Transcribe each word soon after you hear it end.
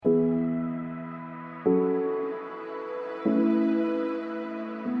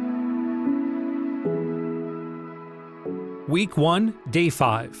Week 1, Day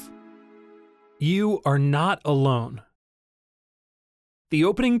 5. You are not alone. The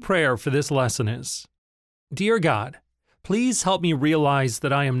opening prayer for this lesson is, Dear God, please help me realize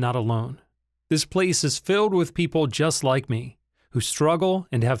that I am not alone. This place is filled with people just like me, who struggle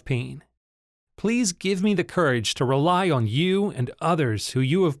and have pain. Please give me the courage to rely on you and others who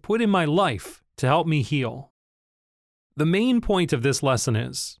you have put in my life to help me heal. The main point of this lesson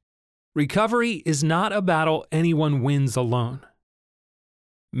is, recovery is not a battle anyone wins alone.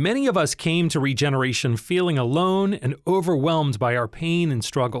 Many of us came to regeneration feeling alone and overwhelmed by our pain and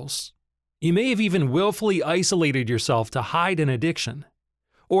struggles. You may have even willfully isolated yourself to hide an addiction.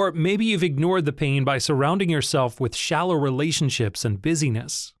 Or maybe you've ignored the pain by surrounding yourself with shallow relationships and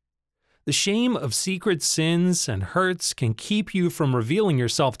busyness. The shame of secret sins and hurts can keep you from revealing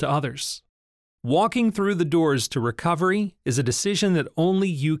yourself to others. Walking through the doors to recovery is a decision that only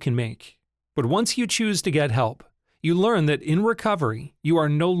you can make. But once you choose to get help, you learn that in recovery, you are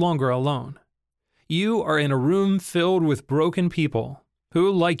no longer alone. You are in a room filled with broken people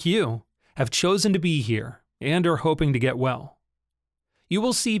who, like you, have chosen to be here and are hoping to get well. You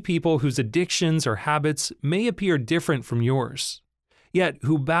will see people whose addictions or habits may appear different from yours, yet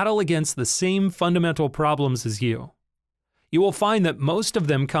who battle against the same fundamental problems as you. You will find that most of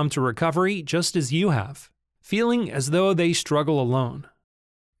them come to recovery just as you have, feeling as though they struggle alone.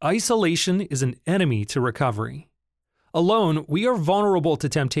 Isolation is an enemy to recovery. Alone, we are vulnerable to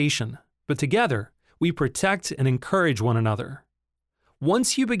temptation, but together, we protect and encourage one another.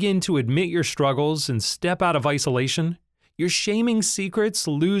 Once you begin to admit your struggles and step out of isolation, your shaming secrets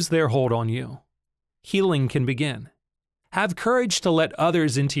lose their hold on you. Healing can begin. Have courage to let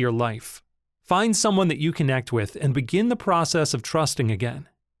others into your life. Find someone that you connect with and begin the process of trusting again.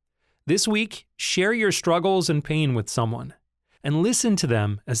 This week, share your struggles and pain with someone, and listen to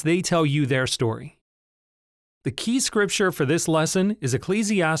them as they tell you their story. The key scripture for this lesson is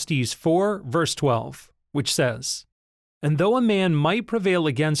Ecclesiastes 4, verse 12, which says, And though a man might prevail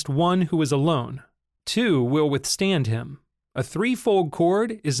against one who is alone, two will withstand him. A threefold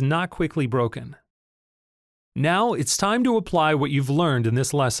cord is not quickly broken. Now it's time to apply what you've learned in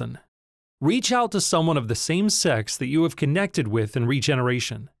this lesson. Reach out to someone of the same sex that you have connected with in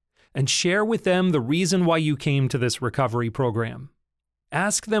regeneration, and share with them the reason why you came to this recovery program.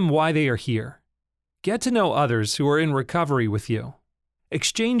 Ask them why they are here. Get to know others who are in recovery with you.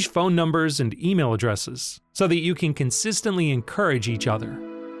 Exchange phone numbers and email addresses so that you can consistently encourage each other.